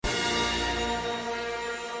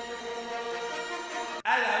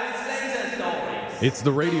It's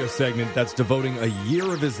the radio segment that's devoting a year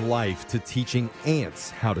of his life to teaching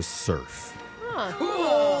ants how to surf. Huh.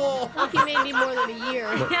 Cool. Like he may need more than a year.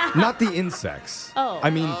 Not the insects. Oh. I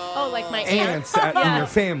mean, Like my ants in your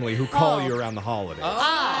family who call you around the holidays.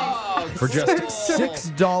 For just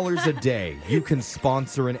 $6 a day, you can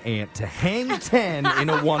sponsor an ant to hang 10 in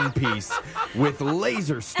a one piece with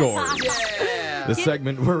laser stories. Yeah. The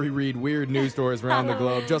segment where we read weird news stories around the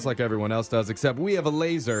globe, just like everyone else does, except we have a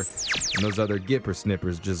laser, and those other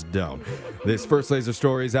gipper-snippers just don't. This first laser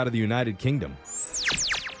story is out of the United Kingdom.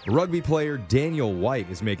 Rugby player Daniel White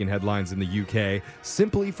is making headlines in the UK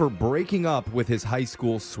simply for breaking up with his high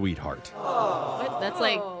school sweetheart. What? That's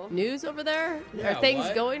like news over there? Yeah, Are things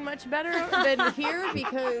what? going much better than here?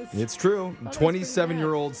 Because It's true. that's pretty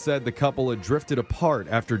 27-year-old said the couple had drifted apart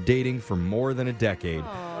after dating for more than a decade.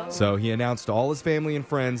 So he announced to all his family and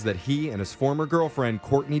friends that he and his former girlfriend,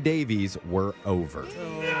 Courtney Davies, were over.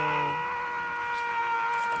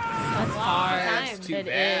 that's hard. That's too It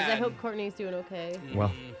bad. is. I hope Courtney's doing okay.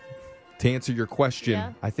 Well, to answer your question,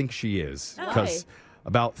 Yeah? I think she is. Why? Because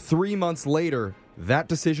about 3 months later, that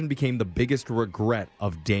decision became the biggest regret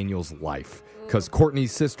of Daniel's life. Because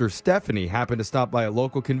Courtney's sister, Stephanie, happened to stop by a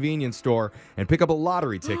local convenience store and pick up a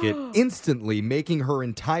lottery ticket, instantly making her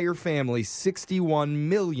entire family $61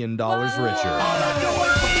 million richer.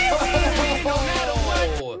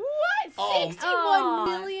 Oh, 61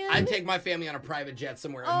 million? I'd take my family on a private jet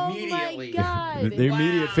somewhere Oh immediately. my God. The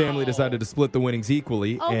immediate Wow. family decided to split the winnings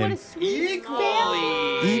equally, Oh, what and a sweet Equally.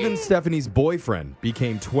 family. even Stephanie's boyfriend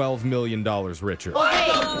became $12 million richer.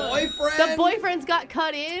 The boyfriend? The boyfriend's got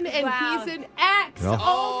cut in, and Wow. he's an ex. Well-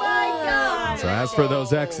 Oh my God. So as for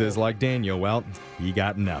those exes like Daniel, well, he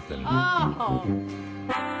got nothing. Oh.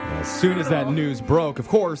 As soon as that news broke, of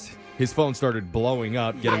course, his phone started blowing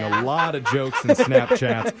up, getting a lot of jokes and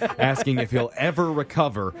Snapchats asking if he'll ever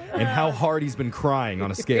recover and how hard he's been crying on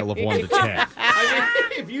a scale of 1 to 10. I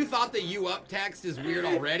mean, if you thought the you up text is weird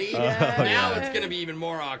already, now it's going to be even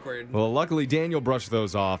more awkward. Well, luckily, Daniel brushed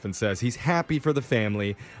those off and says he's happy for the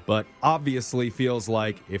family, but obviously feels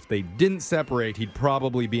like if they didn't separate, he'd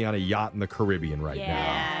probably be on a yacht in the Caribbean right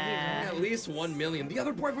now. At least 1 million. The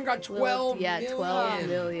other boyfriend got 12 million. 12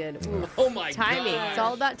 million. Ooh. Oh my Timing. gosh. It's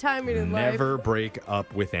all about timing in life. Never break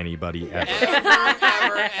up with anybody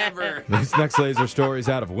ever. Ever. This next laser story is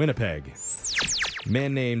out of Winnipeg. A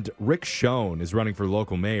man named Rick Schoen is running for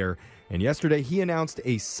local mayor, and yesterday he announced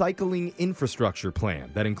a cycling infrastructure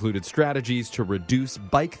plan that included strategies to reduce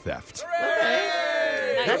bike theft.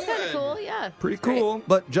 That's kind of cool, yeah. Pretty cool,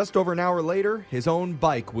 but just over an hour later, his own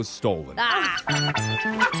bike was stolen.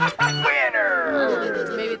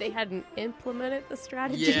 Maybe they hadn't implemented the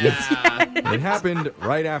strategy. Yeah. It happened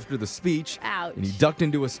right after the speech, Ouch. and he ducked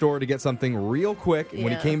into a store to get something real quick, and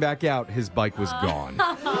when he Yeah. came back out, his bike was gone.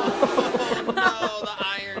 Oh, the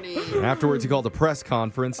irony. Afterwards, he called a press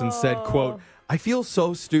conference and said, quote, "I feel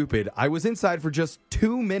so stupid. I was inside for just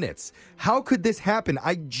 2 minutes. How could this happen?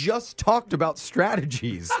 I just talked about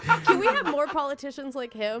strategies." Can we have more politicians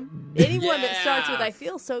like him? Anyone that starts with, I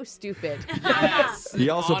feel so stupid. Yes. He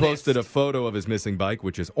also Honest. posted a photo of his missing bike,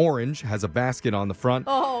 which is orange, has a basket on the front,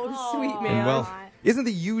 Oh, sweet man. and, well, isn't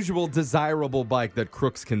the usual desirable bike that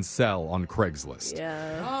crooks can sell on Craigslist.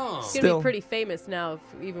 Yeah. Oh. He's going to Still- be pretty famous now if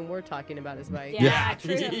even we're talking about his bike. Yeah,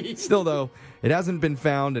 true. Still, though, it hasn't been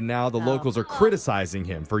found, and now the locals are criticizing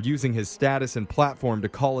him for using his status and platform to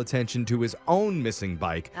call attention to his own missing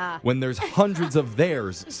bike when there's hundreds of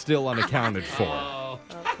theirs still unaccounted for. Oh,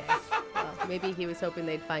 Okay. Well, maybe he was hoping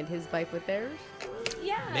they'd find his bike with theirs.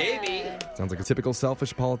 Yeah. maybe. Sounds like a typical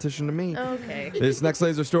selfish politician to me. Okay. This next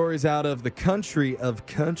laser story is out of the country of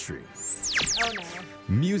country. Oh no.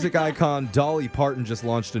 Music icon Dolly Parton just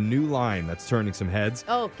launched a new line that's turning some heads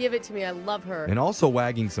Oh, give it to me. I love her. and also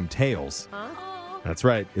wagging some tails. Huh? That's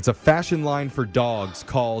right. It's a fashion line for dogs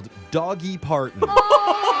called Doggy Parton.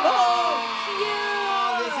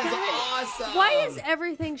 Oh, this is awesome. Why is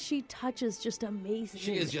everything she touches just amazing?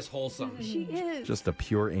 She is just wholesome. She is. Just a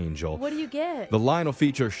pure angel. What do you get? The line will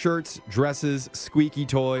feature shirts, dresses, squeaky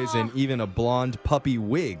toys, and even a blonde puppy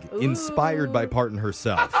wig inspired by Parton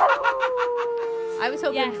herself. I was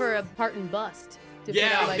hoping Yes. for a Parton bust. To put on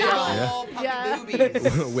Yeah, my big dog. ol' puppy Yeah.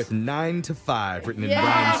 boobies. With 9 to 5 written in Yeah.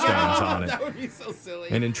 rhinestones on it. That would be so silly.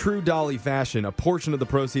 And in true Dolly fashion, a portion of the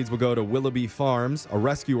proceeds will go to Willoughby Farms, a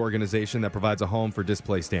rescue organization that provides a home for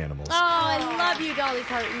displaced animals. Oh, I love you, Dolly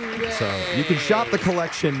Parton. So you can shop the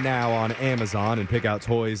collection now on Amazon and pick out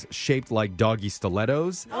toys shaped like doggy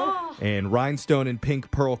stilettos and rhinestone and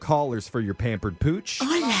pink pearl collars for your pampered pooch.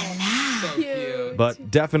 so cute.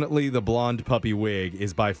 But definitely the blonde puppy wig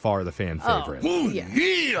is by far the fan favorite. Yeah.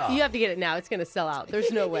 You have to get it now. It's going to sell out.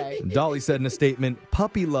 There's no way. Dolly said in a statement,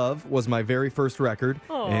 "Puppy Love was my very first record,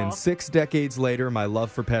 and 6 decades later, my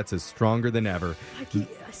love for pets is stronger than ever."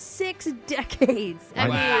 6 decades. I mean,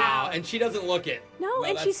 Wow. And she doesn't look it. no, Well,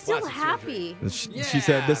 and that's she's still plastic happy. She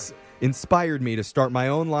said, "This inspired me to start my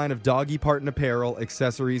own line of doggy parton apparel,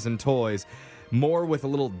 accessories, and toys, more with a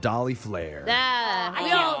little Dolly flair." We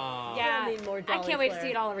all Yeah. need more I Dolly can't wait to flair. see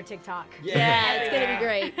it all over TikTok. Yeah, it's going to be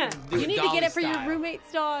great. Do You it need to get Dolly it for your style.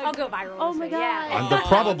 roommate's dog. I'll go viral. Oh this my way, God. Yeah. And they're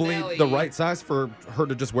probably Nelly. the right size for her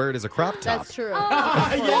to just wear it as a crop top. That's true.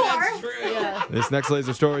 Yeah, that's true. Yeah. This next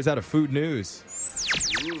laser story is out of Food News.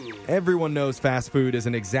 Everyone knows fast food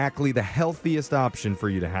isn't exactly the healthiest option for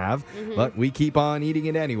you to have, but we keep on eating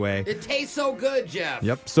it anyway. It tastes so good, Jeff.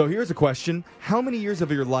 Yep. So here's a question. How many years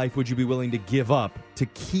of your life would you be willing to give up to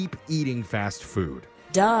keep eating fast food?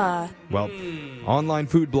 Duh. Well, online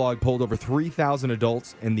food blog polled over 3,000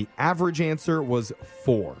 adults, and the average answer was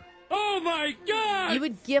 4. You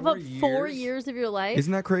would give up 4 years? years of your life?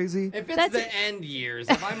 Isn't that crazy? If it's That's the end years,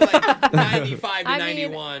 if I'm like 95 to I mean,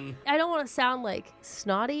 91, I don't want to sound like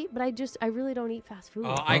snotty, but I really don't eat fast food.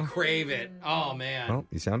 I crave it. Oh, man. Well,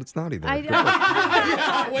 you sounded snotty there. I Good know. work.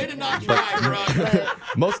 Yeah, way to not try,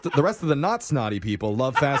 bro. The rest of the not snotty people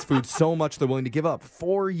love fast food so much they're willing to give up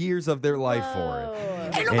 4 years of their life for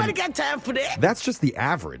it. Ain't nobody got time for that. That's just the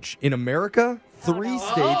average. In America, 3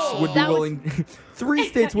 states would be That was- willing 3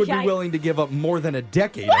 states would be Yikes. willing to give up more than a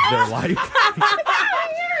decade of their life.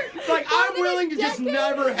 It's like, I'm willing to just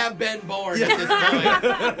never have been born at this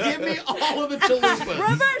point. Give me all of the chalupas.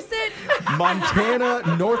 Reverse it.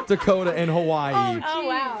 Montana, North Dakota, and Hawaii. Oh,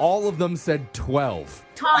 wow. All of them said 12.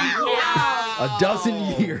 Wow. A dozen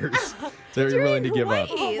years they're willing to give up.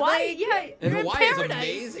 Hawaii. Hawaii, yeah. And You're in Hawaii is paradise.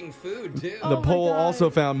 amazing food, too. The my poll God. also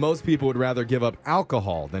found most people would rather give up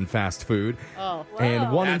alcohol than fast food. Oh.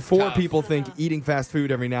 And 1 in That's 4 tough. people think eating fast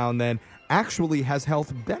food every now and then actually has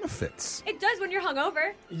health benefits. It does when you're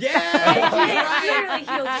hungover. Yeah, It right. literally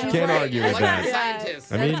heals you. Can't argue with Like that. the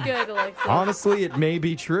scientists. I That's mean, good, Alexa. Honestly, it may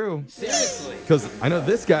be true. Seriously. Because I know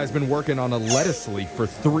this guy's been working on a lettuce leaf for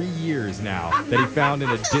 3 years now that he found in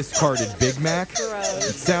a discarded Big Mac. Gross.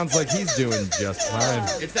 It sounds like he's doing just fine.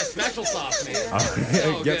 It's that special sauce, man.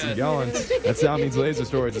 So Gets him good. going. That sound means Laser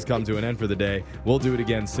Storage has come to an end for the day. We'll do it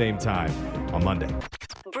again same time on Monday.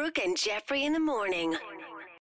 Brooke and Jeffrey in the morning.